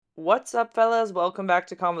What's up, fellas? Welcome back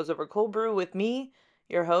to Convos Over Cold Brew with me,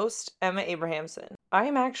 your host, Emma Abrahamson. I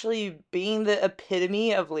am actually being the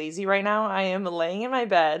epitome of lazy right now. I am laying in my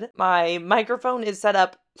bed. My microphone is set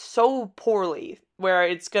up so poorly where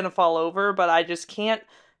it's gonna fall over, but I just can't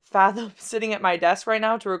fathom sitting at my desk right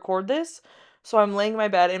now to record this. So I'm laying in my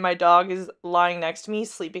bed and my dog is lying next to me,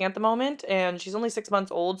 sleeping at the moment, and she's only 6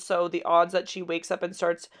 months old, so the odds that she wakes up and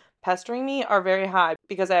starts pestering me are very high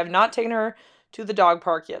because I have not taken her to the dog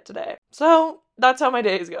park yet today. So that's how my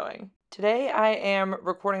day is going. Today I am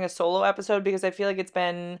recording a solo episode because I feel like it's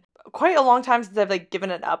been quite a long time since I've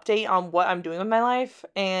given an update on what I'm doing with my life,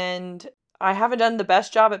 and I haven't done the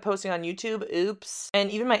best job at posting on YouTube. Oops. And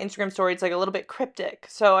even my Instagram story, it's a little bit cryptic.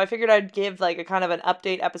 So I figured I'd give a kind of an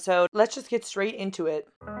update episode. Let's just get straight into it.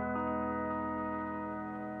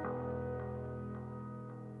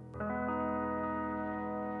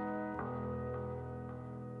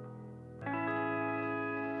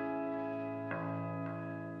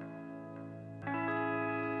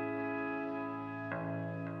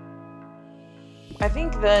 I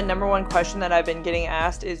think the number one question that I've been getting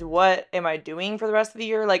asked is, what am I doing for the rest of the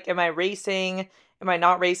year? Am I racing? Am I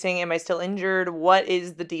not racing? Am I still injured? What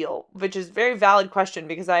is the deal? Which is a very valid question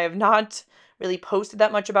because I have not really posted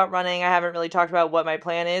that much about running. I haven't really talked about what my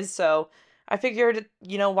plan is. So I figured,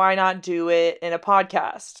 why not do it in a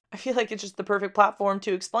podcast? I feel like it's just the perfect platform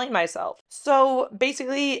to explain myself. So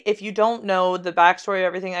basically, if you don't know the backstory of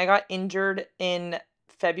everything, I got injured in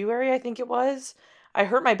February, I think it was. I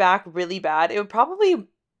hurt my back really bad. It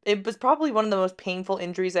was probably one of the most painful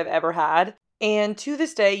injuries I've ever had. And to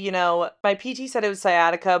this day, my PT said it was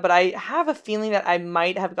sciatica, but I have a feeling that I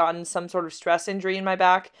might have gotten some sort of stress injury in my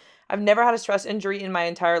back. I've never had a stress injury in my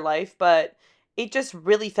entire life, but it just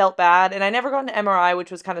really felt bad. And I never got an MRI,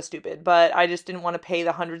 which was kind of stupid, but I just didn't want to pay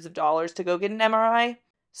the hundreds of dollars to go get an MRI.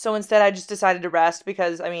 So instead, I just decided to rest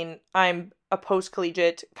because, I'm a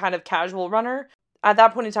post-collegiate kind of casual runner. At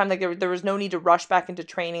that point in time, there was no need to rush back into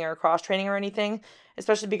training or cross training or anything,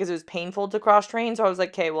 especially because it was painful to cross train. So I was like,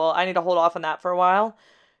 okay, well, I need to hold off on that for a while.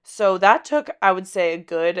 So that took, I would say, a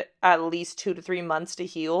good at least 2 to 3 months to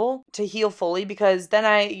heal fully, because then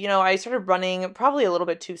I started running probably a little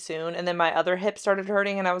bit too soon, and then my other hip started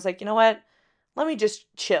hurting, and I was like, you know what? Let me just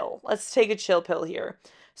chill. Let's take a chill pill here.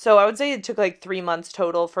 So I would say it took 3 months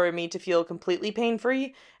total for me to feel completely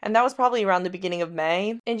pain-free, and that was probably around the beginning of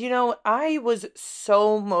May. And I was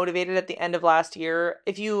so motivated at the end of last year.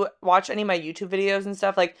 If you watch any of my YouTube videos and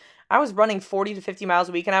stuff, I was running 40 to 50 miles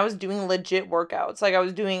a week, and I was doing legit workouts. I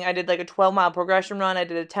did a 12-mile progression run, I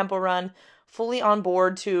did a tempo run, fully on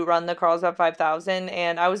board to run the Carlsbad 5000,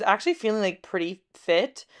 and I was actually feeling pretty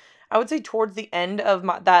fit. I would say towards the end of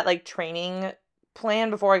that training plan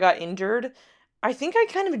before I got injured, I think I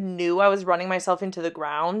kind of knew I was running myself into the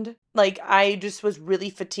ground. I just was really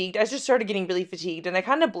fatigued. I just started getting really fatigued, and I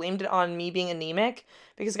kind of blamed it on me being anemic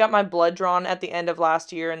because I got my blood drawn at the end of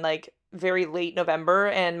last year in very late November,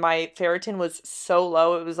 and my ferritin was so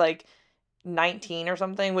low. It was 19 or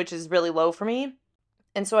something, which is really low for me.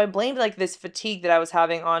 And so I blamed this fatigue that I was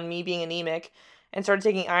having on me being anemic and started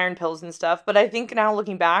taking iron pills and stuff. But I think now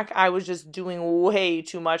looking back, I was just doing way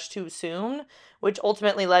too much too soon, which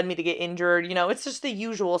ultimately led me to get injured. It's just the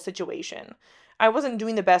usual situation. I wasn't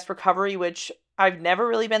doing the best recovery, which I've never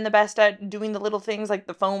really been the best at doing the little things like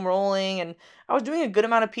the foam rolling, and I was doing a good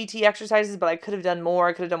amount of PT exercises, but I could have done more.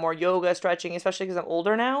 I could have done more yoga, stretching, especially because I'm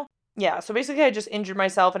older now. Yeah, so basically I just injured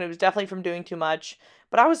myself, and it was definitely from doing too much.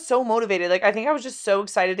 But I was so motivated. I think I was just so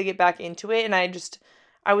excited to get back into it, and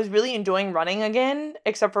I was really enjoying running again,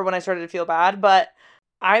 except for when I started to feel bad, but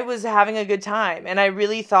I was having a good time, and I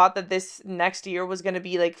really thought that this next year was going to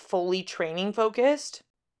be fully training focused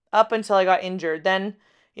up until I got injured. Then,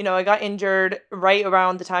 I got injured right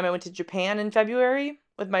around the time I went to Japan in February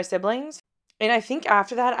with my siblings. And I think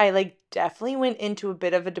after that, I definitely went into a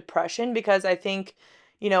bit of a depression because I think,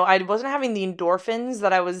 I wasn't having the endorphins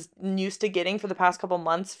that I was used to getting for the past couple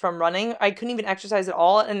months from running. I couldn't even exercise at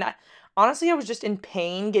all. And honestly, I was just in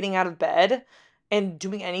pain getting out of bed and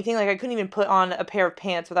doing anything. I couldn't even put on a pair of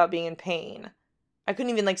pants without being in pain. I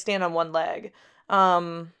couldn't even stand on one leg.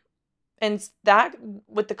 And that,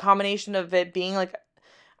 with the combination of it being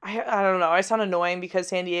I don't know, I sound annoying because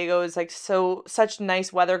San Diego is such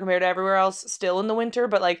nice weather compared to everywhere else still in the winter,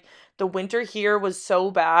 but the winter here was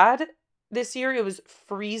so bad this year. It was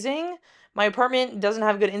freezing. My apartment doesn't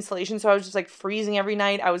have good insulation, so I was just freezing every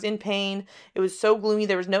night. I was in pain. It was so gloomy.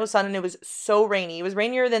 There was no sun, and it was so rainy. It was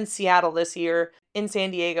rainier than Seattle this year in San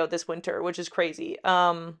Diego this winter, which is crazy.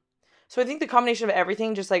 So I think the combination of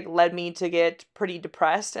everything just led me to get pretty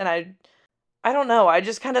depressed, and I don't know. I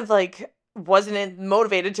just kind of wasn't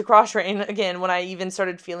motivated to cross train again when I even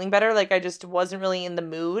started feeling better. Like I just wasn't really in the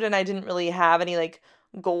mood and I didn't really have any like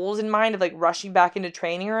goals in mind of like rushing back into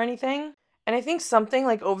training or anything. And I think something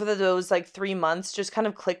like over those like 3 months just kind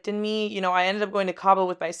of clicked in me. I ended up going to Cabo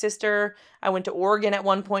with my sister. I went to Oregon at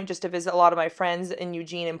one point just to visit a lot of my friends in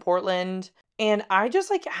Eugene and Portland. And I just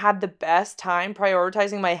like had the best time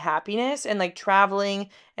prioritizing my happiness and like traveling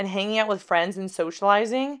and hanging out with friends and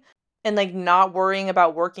socializing and like not worrying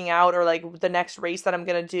about working out or like the next race that I'm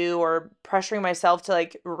going to do or pressuring myself to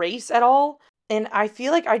like race at all. And I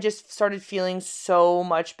feel like I just started feeling so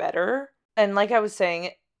much better. And like I was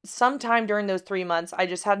saying, sometime during those 3 months, I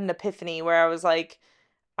just had an epiphany where I was like,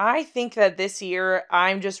 I think that this year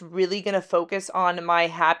I'm just really going to focus on my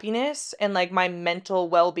happiness and like my mental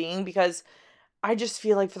well being because I just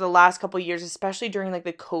feel like for the last couple of years, especially during like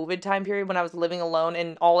the COVID time period when I was living alone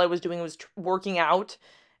and all I was doing was working out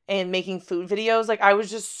and making food videos, like I was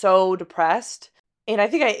just so depressed. And I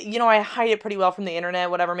think I hide it pretty well from the internet,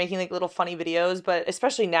 whatever, making like little funny videos, but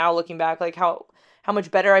especially now looking back, like how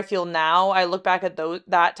much better I feel now. I look back at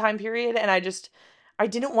that time period and I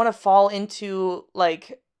didn't want to fall into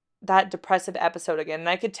like that depressive episode again. And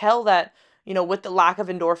I could tell that with the lack of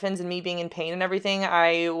endorphins and me being in pain and everything,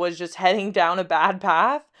 I was just heading down a bad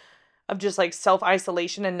path of just like self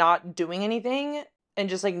isolation and not doing anything and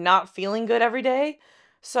just like not feeling good every day.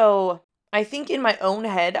 So I think in my own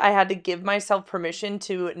head, I had to give myself permission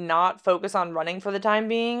to not focus on running for the time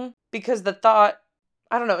being because the thought,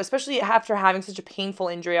 I don't know, especially after having such a painful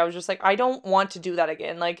injury, I was just like, I don't want to do that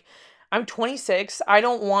again. Like, I'm 26. I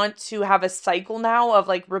don't want to have a cycle now of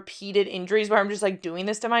like repeated injuries where I'm just like doing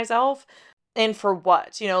this to myself. And for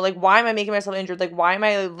what? Like, why am I making myself injured? Like, why am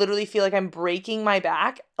I literally feel like I'm breaking my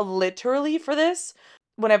back literally for this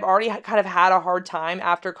when I've already kind of had a hard time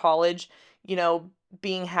after college, you know,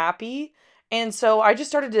 being happy? And so I just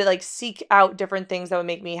started to like seek out different things that would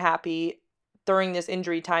make me happy during this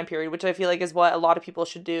injury time period, which I feel like is what a lot of people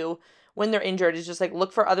should do when they're injured is just like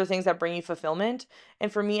look for other things that bring you fulfillment.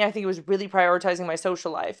 And for me, I think it was really prioritizing my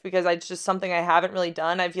social life because it's just something I haven't really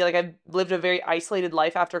done. I feel like I've lived a very isolated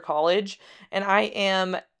life after college and I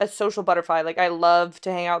am a social butterfly. Like I love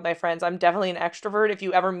to hang out with my friends. I'm definitely an extrovert. If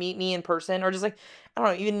you ever meet me in person or just like, I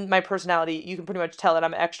don't know, even my personality, you can pretty much tell that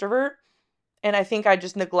I'm an extrovert. And I think I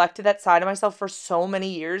just neglected that side of myself for so many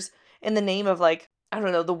years in the name of like, I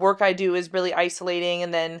don't know, the work I do is really isolating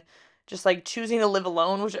and then just like choosing to live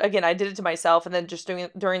alone, which again, I did it to myself. And then just doing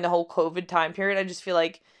it during the whole COVID time period, I just feel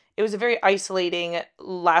like it was a very isolating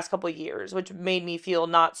last couple of years, which made me feel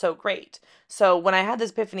not so great. So when I had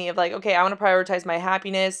this epiphany of like, okay, I want to prioritize my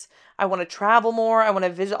happiness, I want to travel more, I want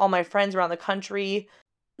to visit all my friends around the country.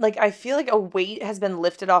 Like I feel like a weight has been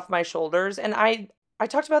lifted off my shoulders. And I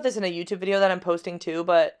talked about this in a YouTube video that I'm posting too,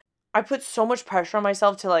 but I put so much pressure on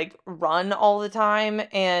myself to like run all the time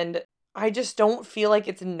and I just don't feel like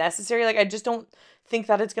it's necessary. Like I just don't think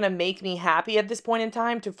that it's going to make me happy at this point in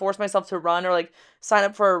time to force myself to run or like sign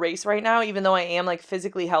up for a race right now even though I am like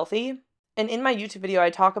physically healthy. And in my YouTube video I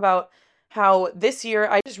talk about how this year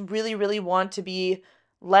I just really want to be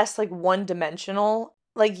less like one dimensional.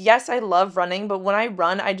 Like yes, I love running, but when I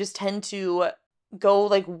run I just tend to go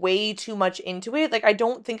like way too much into it. Like I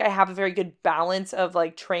don't think I have a very good balance of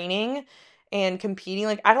like training and competing.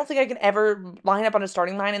 Like I don't think I can ever line up on a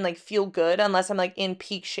starting line and like feel good unless I'm like in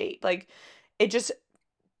peak shape. Like it just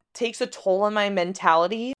takes a toll on my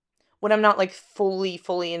mentality when I'm not like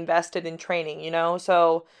fully invested in training?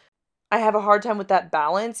 So I have a hard time with that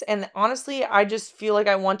balance. And honestly, I just feel like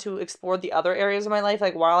I want to explore the other areas of my life,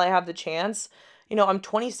 like while I have the chance. I'm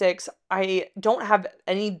 26. I don't have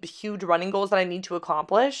any huge running goals that I need to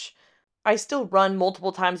accomplish. I still run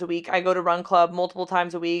multiple times a week. I go to run club multiple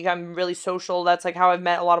times a week. I'm really social. That's like how I've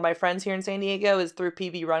met a lot of my friends here in San Diego is through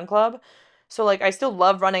PB Run Club. So like I still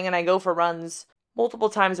love running and I go for runs multiple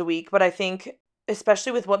times a week, but I think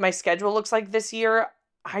especially with what my schedule looks like this year,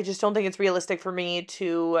 I just don't think it's realistic for me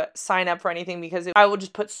to sign up for anything because I will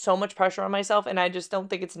just put so much pressure on myself and I just don't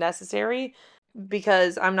think it's necessary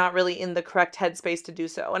because I'm not really in the correct headspace to do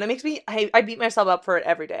so. And it makes me, I beat myself up for it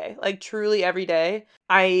every day, like truly every day.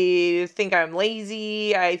 I think I'm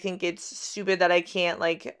lazy. I think it's stupid that I can't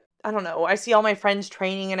like, I don't know. I see all my friends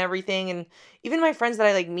training and everything. And even my friends that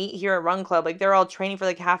I like meet here at Run Club, like they're all training for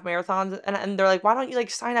like half marathons and they're like, why don't you like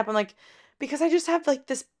sign up? I'm like, because I just have like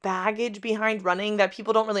this baggage behind running that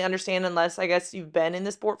people don't really understand unless I guess you've been in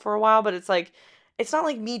the sport for a while. But it's like, it's not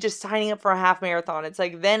like me just signing up for a half marathon. It's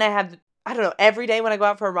like, then I don't know, every day when I go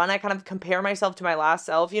out for a run, I kind of compare myself to my last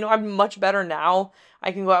self. I'm much better now.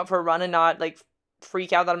 I can go out for a run and not like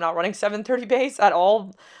freak out that I'm not running 7:30 pace at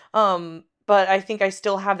all. But I think I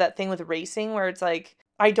still have that thing with racing where it's like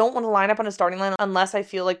I don't want to line up on a starting line unless I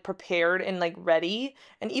feel like prepared and like ready.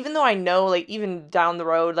 And even though I know like even down the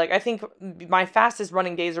road, like I think my fastest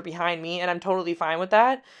running days are behind me and I'm totally fine with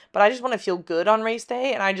that. But I just want to feel good on race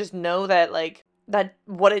day, and I just know that like that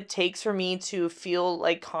what it takes for me to feel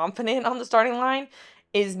like confident on the starting line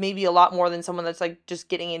is maybe a lot more than someone that's like just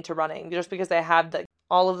getting into running just because they have the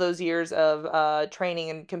all of those years of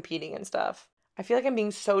training and competing and stuff. I feel like I'm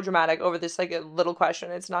being so dramatic over this like a little question.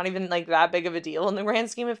 It's not even like that big of a deal in the grand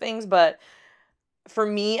scheme of things, but for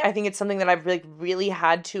me, I think it's something that I've like really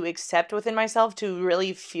had to accept within myself to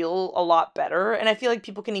really feel a lot better. And I feel like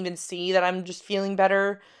people can even see that I'm just feeling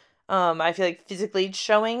better. I feel like physically it's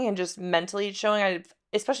showing and just mentally it's showing.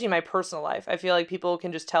 Especially in my personal life, I feel like people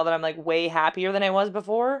can just tell that I'm like way happier than I was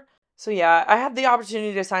before. So yeah, I had the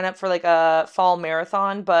opportunity to sign up for like a fall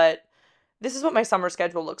marathon, but this is what my summer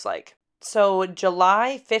schedule looks like. So,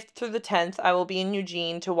 July 5th through the 10th, I will be in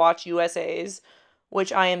Eugene to watch USA's,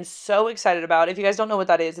 which I am so excited about. If you guys don't know what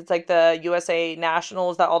that is, it's like the USA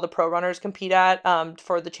Nationals that all the pro runners compete at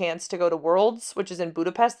for the chance to go to Worlds, which is in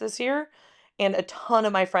Budapest this year. And a ton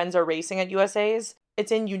of my friends are racing at USA's.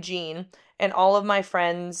 It's in Eugene, and all of my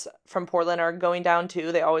friends from Portland are going down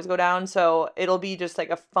too. They always go down. So, it'll be just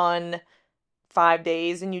like a fun 5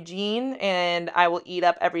 days in Eugene, and I will eat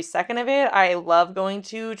up every second of it. I love going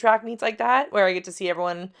to track meets like that where I get to see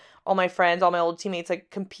everyone, all my friends, all my old teammates like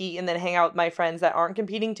compete and then hang out with my friends that aren't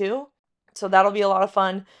competing too. So that'll be a lot of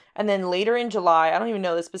fun. And then later in July, I don't even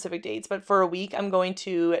know the specific dates, but for a week I'm going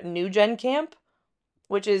to New Gen Camp,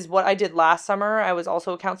 which is what I did last summer. I was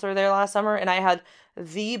also a counselor there last summer and I had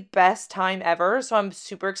the best time ever. So I'm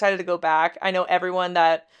super excited to go back. I know everyone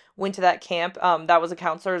that went to that camp that was a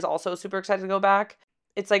counselor is also super excited to go back.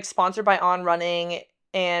 It's like sponsored by On Running,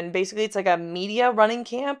 and basically it's like a media running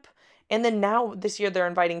camp. And then now this year they're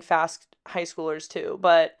inviting fast high schoolers too.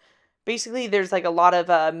 But basically there's like a lot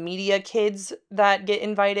of media kids that get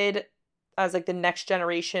invited as like the next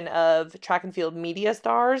generation of track and field media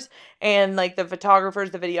stars, and like the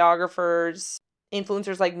photographers, the videographers,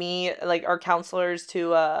 influencers like me like are counselors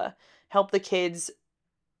to help the kids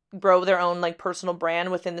grow their own like personal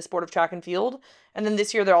brand within the sport of track and field. And then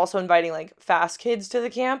this year they're also inviting like fast kids to the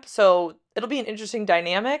camp. So it'll be an interesting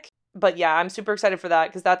dynamic. But yeah, I'm super excited for that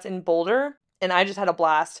because that's in Boulder and I just had a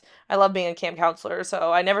blast. I love being a camp counselor.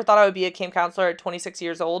 So I never thought I would be a camp counselor at 26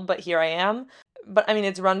 years old, but here I am. But I mean,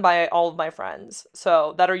 it's run by all of my friends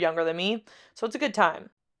so that are younger than me. So it's a good time.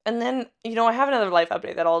 And then, I have another life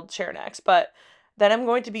update that I'll share next, but then I'm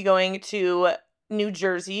going to be going to New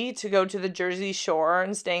Jersey to go to the Jersey Shore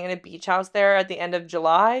and staying in a beach house there at the end of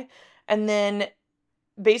July. And then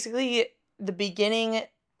basically the beginning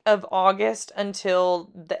of August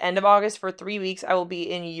until the end of August for 3 weeks, I will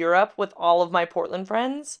be in Europe with all of my Portland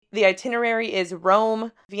friends. The itinerary is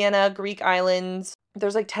Rome, Vienna, Greek islands.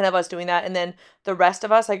 There's like 10 of us doing that. And then the rest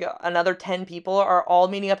of us, like another 10 people, are all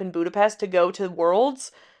meeting up in Budapest to go to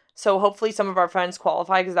Worlds. So hopefully some of our friends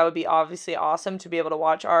qualify because that would be obviously awesome to be able to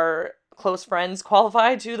watch our close friends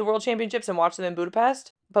qualify to the World Championships and watch them in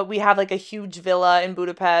Budapest. But we have like a huge villa in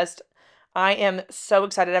Budapest. I am so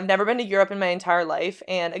excited. I've never been to Europe in my entire life.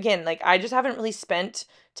 And again, like I just haven't really spent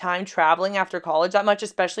time traveling after college that much,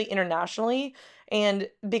 especially internationally. And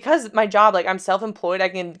because my job, like I'm self-employed, I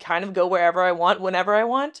can kind of go wherever I want, whenever I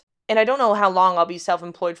want. And I don't know how long I'll be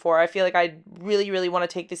self-employed for. I feel like I really, really want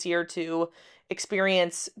to take this year to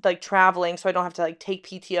experience like traveling so I don't have to like take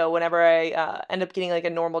PTO whenever I end up getting like a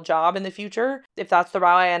normal job in the future. If that's the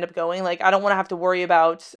route I end up going, like I don't want to have to worry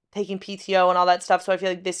about taking PTO and all that stuff. So I feel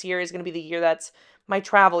like this year is going to be the year that's my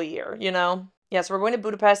travel year, Yeah, so we're going to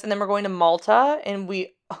Budapest and then we're going to Malta, and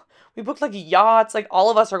we booked like yachts, like all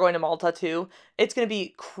of us are going to Malta too. It's going to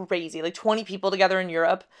be crazy. Like 20 people together in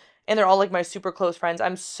Europe, and they're all like my super close friends.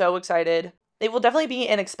 I'm so excited. It will definitely be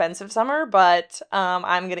an expensive summer, but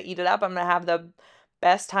I'm going to eat it up. I'm going to have the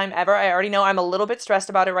best time ever. I already know I'm a little bit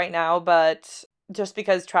stressed about it right now, but just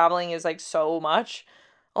because traveling is like so much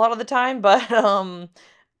a lot of the time, but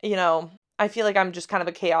I feel like I'm just kind of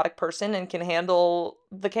a chaotic person and can handle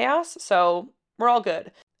the chaos, so we're all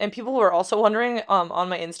good. And people were also wondering on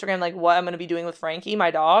my Instagram like what I'm going to be doing with Frankie,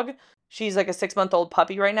 my dog. She's like a 6-month-old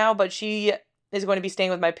puppy right now, but she is going to be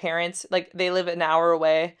staying with my parents. Like they live an hour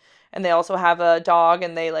away. And they also have a dog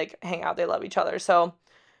and they like hang out. They love each other. So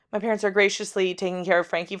my parents are graciously taking care of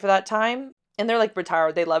Frankie for that time. And they're like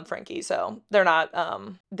retired. They love Frankie. So they're not,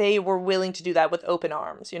 they were willing to do that with open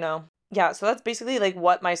arms, Yeah, so that's basically like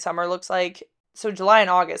what my summer looks like. So July and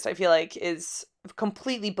August, I feel like is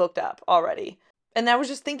completely booked up already. And I was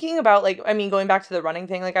just thinking about going back to the running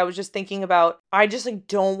thing, like I was just thinking about, I just like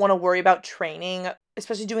don't want to worry about training,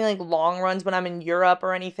 especially doing like long runs when I'm in Europe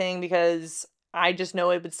or anything, because I just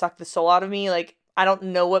know it would suck the soul out of me. Like, I don't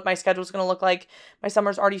know what my schedule is going to look like. My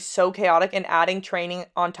summer's already so chaotic, and adding training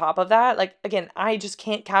on top of that, like, again, I just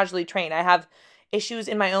can't casually train. I have issues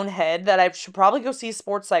in my own head that I should probably go see a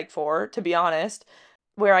sports psych for, to be honest,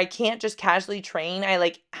 where I can't just casually train. I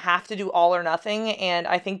like have to do all or nothing. And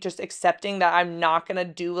I think just accepting that I'm not going to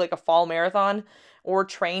do like a fall marathon or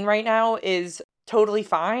train right now is totally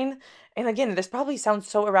fine. And again, this probably sounds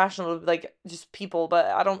so irrational to like just people, but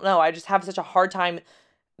I don't know. I just have such a hard time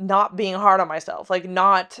not being hard on myself. Like,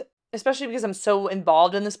 not, especially because I'm so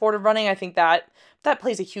involved in the sport of running. I think that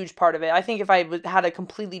plays a huge part of it. I think if I had a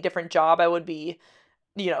completely different job, I would be,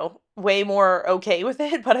 way more okay with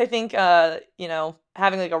it. But I think,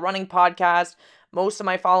 having like a running podcast, most of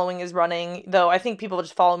my following is running, though I think people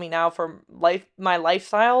just follow me now for my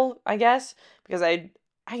lifestyle, I guess, because I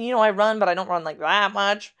run, but I don't run like that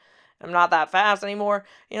much. I'm not that fast anymore,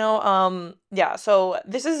 yeah, so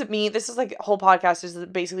this is me, this is like, whole podcast is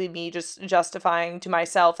basically me just justifying to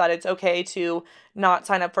myself that it's okay to not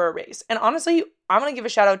sign up for a race. And honestly, I'm gonna give a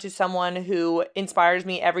shout out to someone who inspires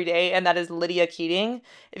me every day, and that is Lydia Keating.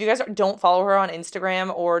 If you guys don't follow her on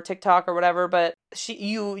Instagram or TikTok or whatever, but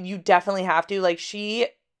you definitely have to. Like, she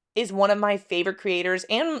is one of my favorite creators,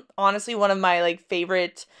 and honestly one of my like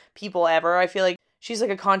favorite people ever. I feel like she's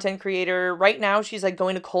like a content creator. Right now she's like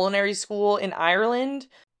going to culinary school in Ireland,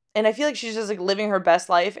 and I feel like she's just like living her best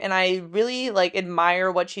life, and I really like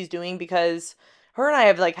admire what she's doing, because her and I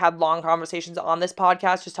have like had long conversations on this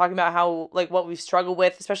podcast just talking about how like what we've struggled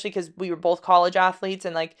with, especially because we were both college athletes,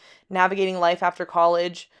 and like navigating life after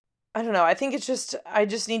college. I don't know. I think I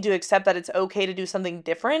just need to accept that it's okay to do something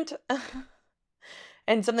different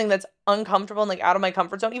and something that's uncomfortable and like out of my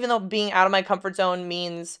comfort zone, even though being out of my comfort zone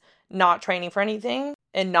means not training for anything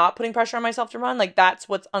and not putting pressure on myself to run. Like, that's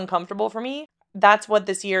what's uncomfortable for me. That's what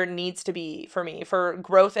this year needs to be for me, for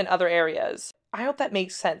growth in other areas. I hope that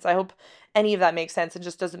makes sense. I hope any of that makes sense and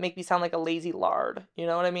just doesn't make me sound like a lazy lard. You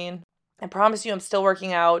know what I mean? I promise you I'm still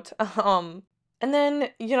working out. And then,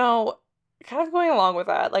 kind of going along with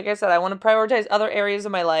that, like I said, I want to prioritize other areas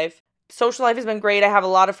of my life. Social life has been great. I have a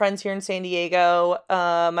lot of friends here in San Diego.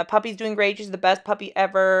 My puppy's doing great. She's the best puppy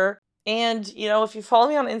ever. And, if you follow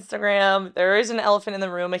me on Instagram, there is an elephant in the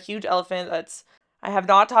room, a huge elephant that's I have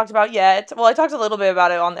not talked about yet. Well, I talked a little bit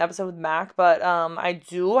about it on the episode with Mac, but I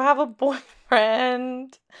do have a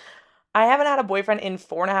boyfriend. I haven't had a boyfriend in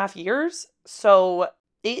 4.5 years, so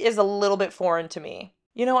it is a little bit foreign to me.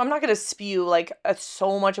 I'm not going to spew like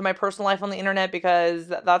so much of my personal life on the internet, because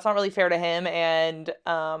that's not really fair to him, and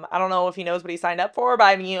I don't know if he knows what he signed up for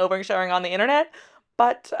by me oversharing on the internet,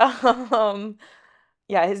 but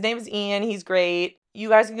yeah, his name is Ian. He's great. You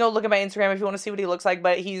guys can go look at my Instagram if you want to see what he looks like,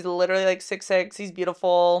 but he's literally like 6'6". He's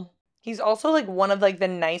beautiful. He's also like one of like the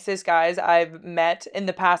nicest guys I've met in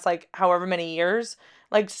the past like however many years.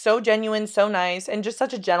 Like, so genuine, so nice, and just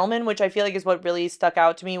such a gentleman, which I feel like is what really stuck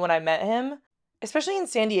out to me when I met him. Especially in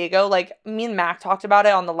San Diego. Like, me and Mac talked about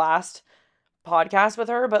it on the last podcast with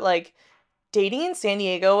her, but like dating in San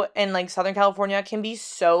Diego and like Southern California can be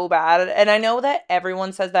so bad. And I know that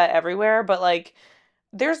everyone says that everywhere, but like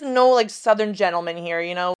there's no like Southern gentleman here.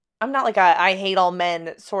 I'm not like a I hate all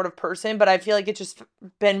men sort of person, but I feel like it's just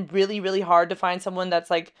been really, really hard to find someone that's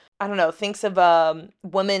like, I don't know, thinks of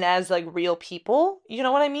women as like real people. You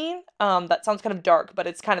know what I mean? That sounds kind of dark, but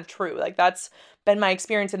it's kind of true. Like, that's been my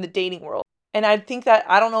experience in the dating world. And I think that,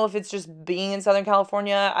 I don't know if it's just being in Southern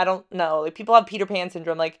California. I don't know. Like, people have Peter Pan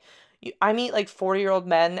syndrome. Like, I meet like 40-year-old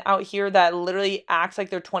men out here that literally act like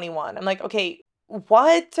they're 21. I'm like, okay,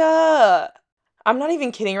 what? I'm not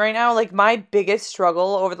even kidding right now. Like, my biggest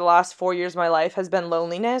struggle over the last 4 years of my life has been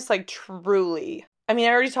loneliness. Like, truly. I mean,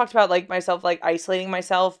 I already talked about like myself, like isolating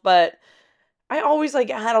myself, but I always like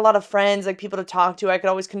had a lot of friends, like people to talk to. I could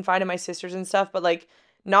always confide in my sisters and stuff, but like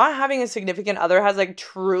not having a significant other has like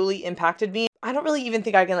truly impacted me. I don't really even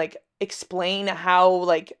think I can like explain how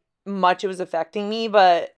like much it was affecting me,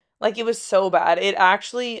 but like it was so bad. It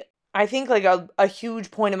actually, I think like a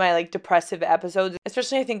huge point of my like depressive episodes,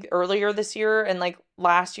 especially I think earlier this year and like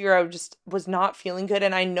last year, I just was not feeling good.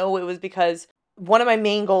 And I know it was because one of my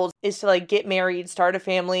main goals is to like get married, start a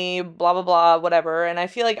family, blah, blah, blah, whatever. And I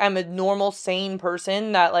feel like I'm a normal, sane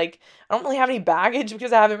person that like, I don't really have any baggage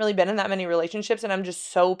because I haven't really been in that many relationships. And I'm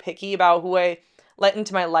just so picky about who I let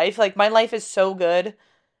into my life. Like, my life is so good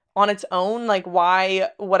on its own. Like, why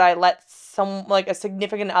would I let like a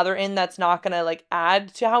significant other in that's not gonna like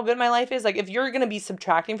add to how good my life is? Like, if you're gonna be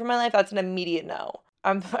subtracting from my life, that's an immediate no.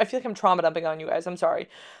 I feel like I'm trauma dumping on you guys. I'm sorry,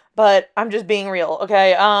 but I'm just being real.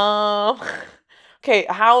 Okay. Okay,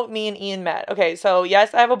 how me and Ian met. Okay, so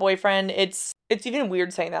yes, I have a boyfriend. It's even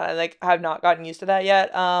weird saying that. I like have not gotten used to that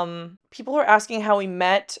yet. People are asking how we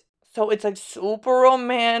met. So it's like super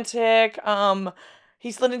romantic.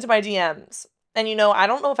 He slid into my DMs. And I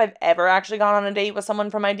don't know if I've ever actually gone on a date with someone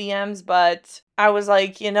from my DMs, but I was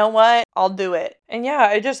like, you know what? I'll do it. And yeah,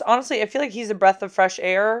 I just honestly I feel like he's a breath of fresh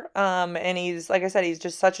air. And he's like I said, he's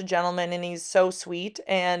just such a gentleman and he's so sweet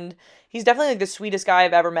and he's definitely like the sweetest guy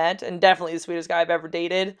I've ever met and definitely the sweetest guy I've ever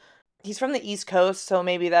dated. He's from the East Coast, so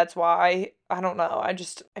maybe that's why. I don't know.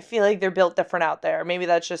 I feel like they're built different out there. Maybe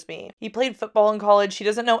that's just me. He played football in college. He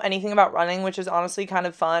doesn't know anything about running, which is honestly kind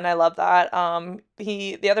of fun. I love that.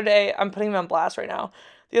 He the other day, I'm putting him on blast right now.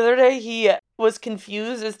 The other day he was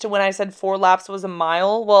confused as to when I said 4 laps was a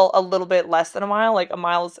mile. Well, a little bit less than a mile. Like a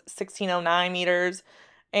mile is 1609 meters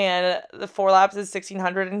and the 4 laps is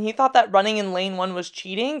 1600 and he thought that running in lane 1 was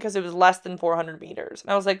cheating because it was less than 400 meters. And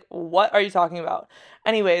I was like, "What are you talking about?"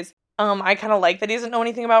 Anyways, I kind of like that he doesn't know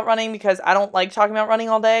anything about running because I don't like talking about running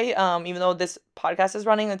all day. Even though this podcast is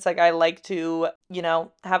running, it's like I like to,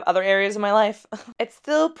 have other areas of my life. It's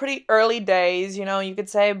still pretty early days, you could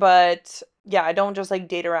say, but yeah, I don't just like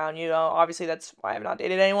date around, Obviously, that's why I've not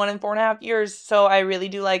dated anyone in 4.5 years. So I really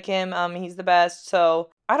do like him. He's the best. So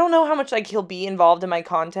I don't know how much like he'll be involved in my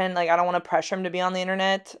content. Like I don't want to pressure him to be on the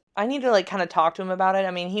internet. I need to like kind of talk to him about it.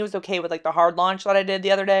 I mean, he was okay with like the hard launch that I did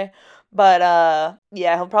the other day. But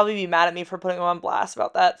yeah, he'll probably be mad at me for putting him on blast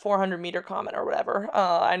about that 400-meter comment or whatever.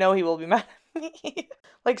 I know he will be mad at me.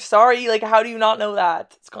 Like, sorry, like, how do you not know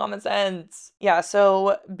that? It's common sense. Yeah,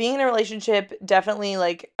 so being in a relationship, definitely,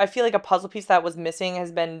 like, I feel like a puzzle piece that was missing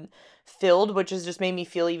has been filled, which has just made me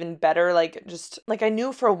feel even better. Like, just, like, I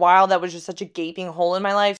knew for a while that was just such a gaping hole in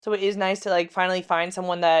my life. So it is nice to, like, finally find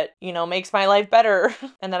someone that, makes my life better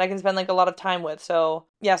and that I can spend, like, a lot of time with. So,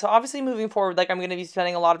 yeah, so obviously moving forward, like, I'm going to be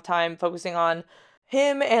spending a lot of time focusing on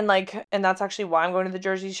him and that's actually why I'm going to the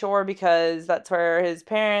Jersey Shore because that's where his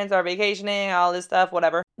parents are vacationing, all this stuff,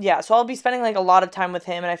 whatever. Yeah, so I'll be spending like a lot of time with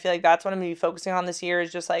him and I feel like that's what I'm going to be focusing on this year is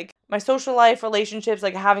just like my social life, relationships,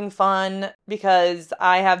 like having fun because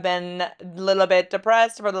I have been a little bit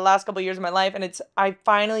depressed for the last couple of years of my life and I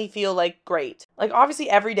finally feel like great. Like obviously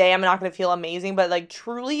every day I'm not going to feel amazing, but like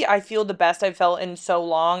truly I feel the best I've felt in so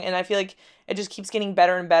long and I feel like it just keeps getting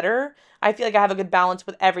better and better. I feel like I have a good balance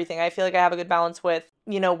with everything. I feel like I have a good balance with,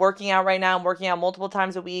 working out right now. I'm working out multiple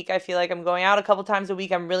times a week. I feel like I'm going out a couple times a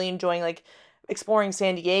week. I'm really enjoying like exploring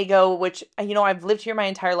San Diego, which, I've lived here my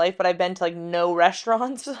entire life, but I've been to like no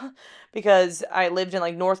restaurants because I lived in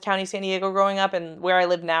like North County, San Diego growing up, and where I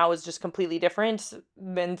live now is just completely different,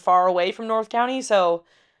 been far away from North County. So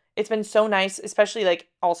it's been so nice, especially like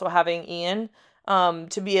also having Ian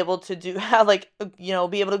to be able to do like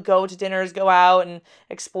be able to go to dinners, go out and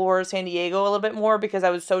explore San Diego a little bit more because I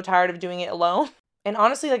was so tired of doing it alone. And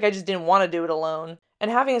honestly, like I just didn't want to do it alone.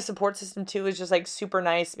 And having a support system too is just like super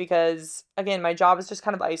nice because again, my job is just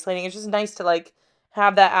kind of isolating. It's just nice to like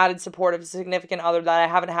have that added support of a significant other that I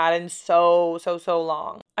haven't had in so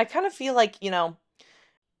long. I kind of feel like,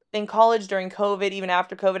 in college during COVID, even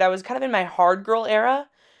after COVID, I was kind of in my hard girl era.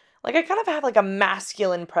 Like I kind of have like a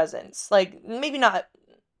masculine presence. Like maybe not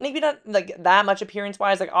like that much appearance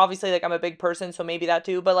wise. Like obviously like I'm a big person, so maybe that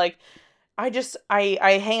too, but like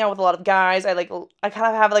I hang out with a lot of guys. I kind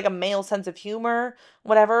of have like a male sense of humor,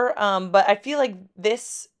 whatever. But I feel like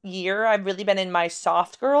this year I've really been in my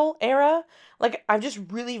soft girl era. Like I've just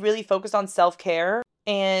really focused on self-care.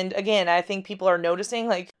 And again, I think people are noticing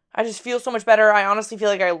like I just feel so much better. I honestly feel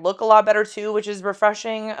like I look a lot better too, which is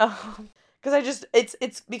refreshing. Because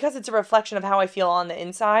it's because it's a reflection of how I feel on the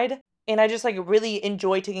inside. And I just like really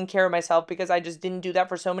enjoy taking care of myself because I just didn't do that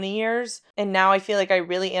for so many years. And now I feel like I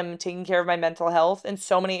really am taking care of my mental health in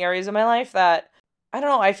so many areas of my life that I don't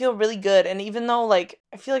know, I feel really good. And even though like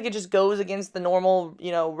I feel like it just goes against the normal,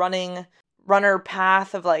 runner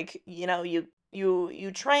path of like,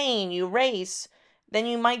 you train, you race, then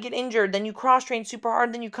you might get injured, then you cross train super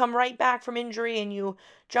hard, then you come right back from injury and you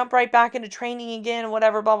jump right back into training again,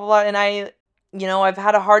 whatever, blah blah blah. And I've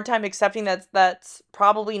had a hard time accepting that's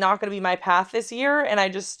probably not going to be my path this year and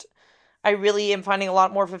I really am finding a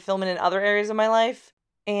lot more fulfillment in other areas of my life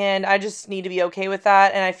and I just need to be okay with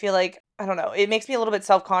that and I feel like I don't know, it makes me a little bit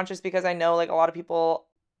self-conscious because I know like a lot of people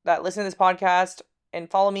that listen to this podcast and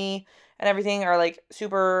follow me and everything are like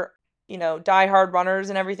super, diehard runners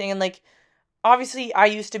and everything and like obviously I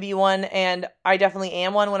used to be one and I definitely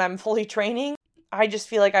am one when I'm fully training. I just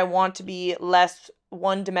feel like I want to be less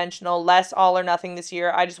one dimensional, less all or nothing this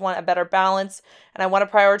year. I just want a better balance and I want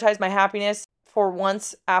to prioritize my happiness for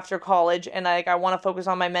once after college and I want to focus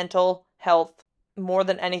on my mental health more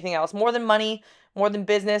than anything else, more than money, more than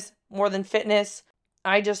business, more than fitness,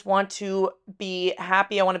 I just want to be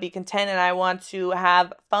happy. I want to be content and I want to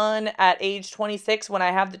have fun at age 26 when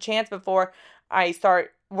I have the chance before I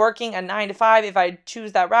start working a 9 to 5 if I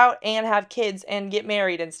choose that route and have kids and get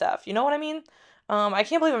married and stuff. You know what I mean? I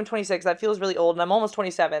can't believe I'm 26. That feels really old, and I'm almost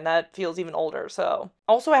 27. That feels even older. So,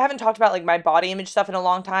 also, I haven't talked about like my body image stuff in a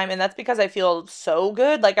long time, and that's because I feel so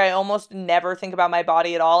good. Like, I almost never think about my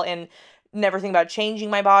body at all, and never think about changing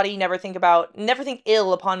my body, never think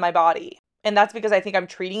ill upon my body. And that's because I think I'm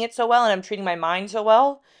treating it so well and I'm treating my mind so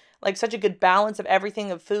well. Like, such a good balance of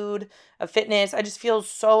everything, of food, of fitness. I just feel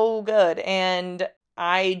so good, and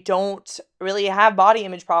I don't really have body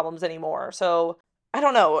image problems anymore. So, I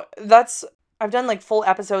don't know. I've done like full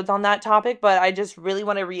episodes on that topic, but I just really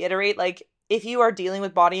want to reiterate, like, if you are dealing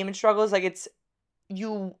with body image struggles, like, it's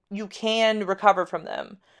you can recover from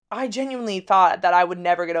them. I genuinely thought that I would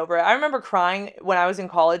never get over it. I remember crying when I was in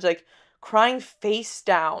college, like crying face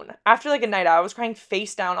down. After like a night out, I was crying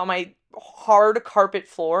face down on my hard carpet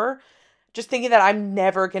floor, just thinking that I'm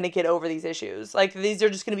never going to get over these issues. Like, these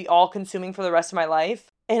are just going to be all consuming for the rest of my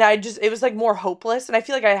life. And it was like more hopeless. And I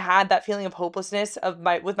feel like I had that feeling of hopelessness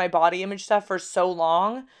with my body image stuff for so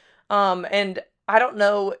long. And I don't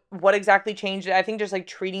know what exactly changed it. I think just like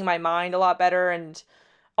treating my mind a lot better, and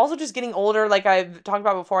also just getting older, like I've talked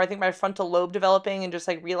about before. I think my frontal lobe developing and just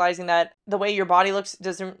like realizing that the way your body looks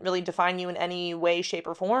doesn't really define you in any way, shape,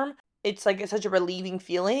 or form. It's like it's such a relieving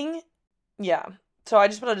feeling. Yeah. So I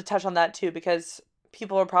just wanted to touch on that too, because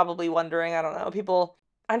people are probably wondering. I don't know.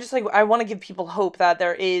 I'm just like, I want to give people hope that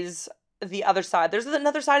there is the other side. There's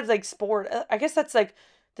another side of like sport. I guess that's like,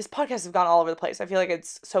 this podcast has gone all over the place. I feel like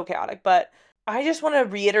it's so chaotic, but I just want to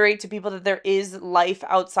reiterate to people that there is life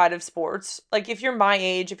outside of sports. Like, if you're my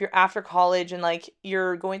age, if you're after college and like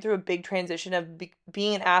you're going through a big transition of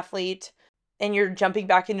being an athlete and you're jumping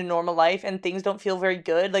back into normal life and things don't feel very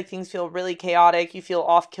good, like things feel really chaotic, you feel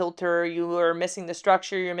off kilter, you are missing the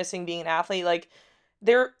structure, you're missing being an athlete, like,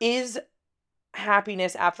 there is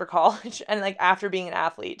happiness after college and like after being an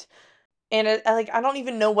athlete. And like, I don't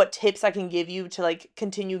even know what tips I can give you to like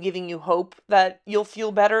continue giving you hope that you'll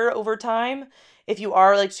feel better over time if you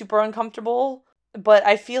are like super uncomfortable. But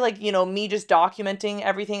I feel like, me just documenting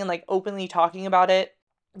everything and like openly talking about it,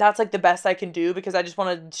 that's like the best I can do, because I just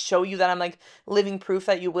want to show you that I'm like living proof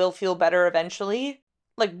that you will feel better eventually.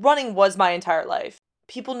 Like, running was my entire life.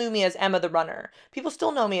 People knew me as Emma the runner. People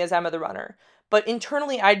still know me as Emma the runner. But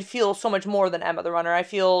internally, I'd feel so much more than Emma the runner. I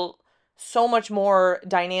feel so much more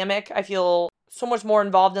dynamic. I feel so much more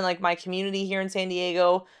involved in like my community here in San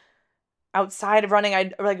Diego. Outside of running,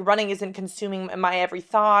 I like, running isn't consuming my every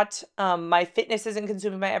thought. My fitness isn't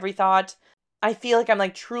consuming my every thought. I feel like I'm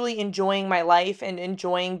like truly enjoying my life and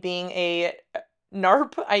enjoying being a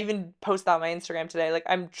NARP. I even posted that on my Instagram today. Like,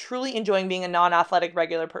 I'm truly enjoying being a non-athletic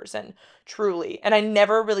regular person. Truly. And I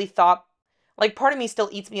never really thought, like, part of me still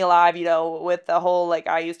eats me alive, with the whole, like,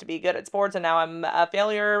 I used to be good at sports and now I'm a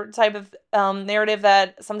failure type of narrative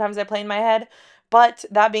that sometimes I play in my head. But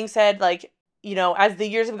that being said, like, as the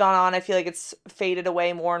years have gone on, I feel like it's faded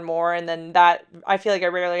away more and more. And then I feel like I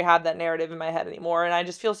rarely have that narrative in my head anymore. And I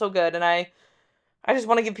just feel so good. And I just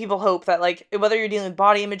want to give people hope that, like, whether you're dealing with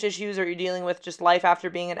body image issues or you're dealing with just life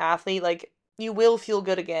after being an athlete, like, you will feel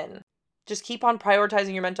good again. Just keep on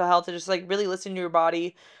prioritizing your mental health and just, like, really listen to your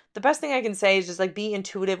body. The best thing I can say is just, like, be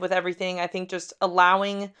intuitive with everything. I think just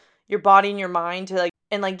allowing your body and your mind to, like,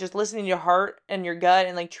 and, like, just listening to your heart and your gut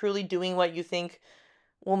and, like, truly doing what you think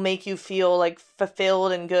will make you feel, like,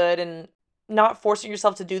 fulfilled and good, and not forcing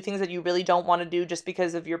yourself to do things that you really don't want to do just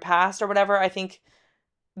because of your past or whatever. I think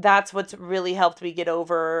that's what's really helped me get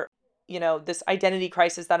over, this identity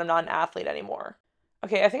crisis that I'm not an athlete anymore.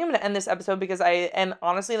 Okay, I think I'm going to end this episode because I am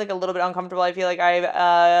honestly like a little bit uncomfortable. I feel like I've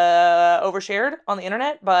overshared on the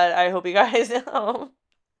internet, but I hope you guys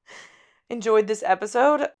enjoyed this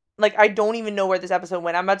episode. Like, I don't even know where this episode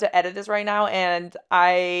went. I'm about to edit this right now and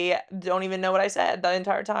I don't even know what I said the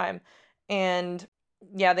entire time. And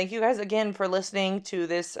yeah, thank you guys again for listening to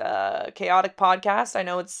this chaotic podcast. I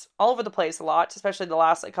know it's all over the place a lot, especially the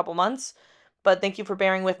last like couple months, but thank you for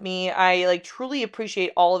bearing with me. I like truly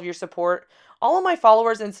appreciate all of your support. All of my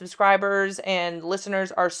followers and subscribers and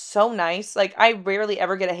listeners are so nice. Like, I rarely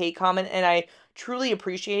ever get a hate comment, and I truly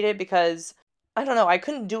appreciate it, because I don't know, I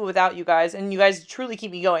couldn't do it without you guys, and you guys truly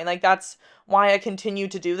keep me going. Like, that's why I continue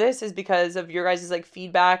to do this, is because of your guys' like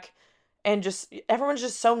feedback. And just, everyone's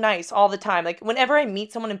just so nice all the time. Like, whenever I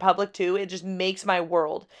meet someone in public too, it just makes my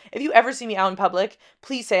world. If you ever see me out in public,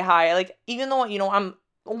 please say hi. Like, even though, I'm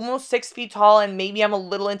almost 6 feet tall and maybe I'm a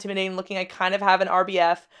little intimidating looking, I kind of have an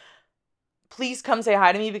RBF. Please come say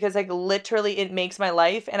hi to me, because like literally it makes my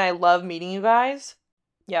life and I love meeting you guys.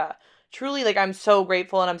 Yeah. truly, like, I'm so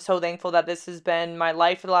grateful and I'm so thankful that this has been my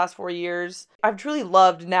life for the last 4 years. I've truly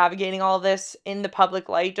loved navigating all this in the public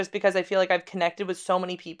light just because I feel like I've connected with so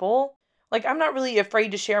many people. Like, I'm not really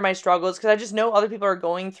afraid to share my struggles because I just know other people are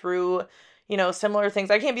going through, similar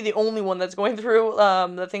things. I can't be the only one that's going through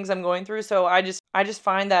the things I'm going through. So I just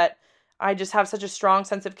find that I just have such a strong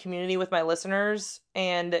sense of community with my listeners.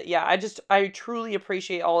 And yeah, I truly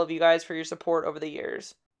appreciate all of you guys for your support over the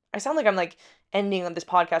years. I sound like I'm like ending this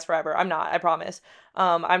podcast forever. I'm not, I promise.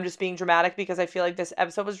 I'm just being dramatic because I feel like this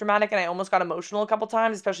episode was dramatic and I almost got emotional a couple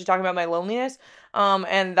times, especially talking about my loneliness.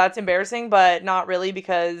 And that's embarrassing, but not really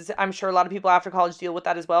because I'm sure a lot of people after college deal with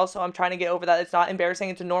that as well. So I'm trying to get over that. It's not embarrassing.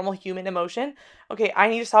 It's a normal human emotion. Okay, I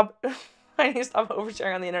need to stop. I need to stop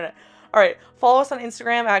oversharing on the internet. All right, follow us on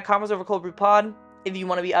Instagram at Convos Over Cold Brew Pod if you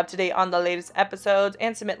want to be up to date on the latest episodes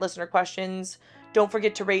and submit listener questions. Don't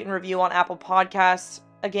forget to rate and review on Apple Podcasts.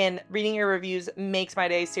 Again, reading your reviews makes my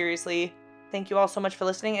day, seriously. Thank you all so much for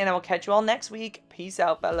listening, and I will catch you all next week. Peace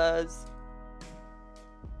out, fellas.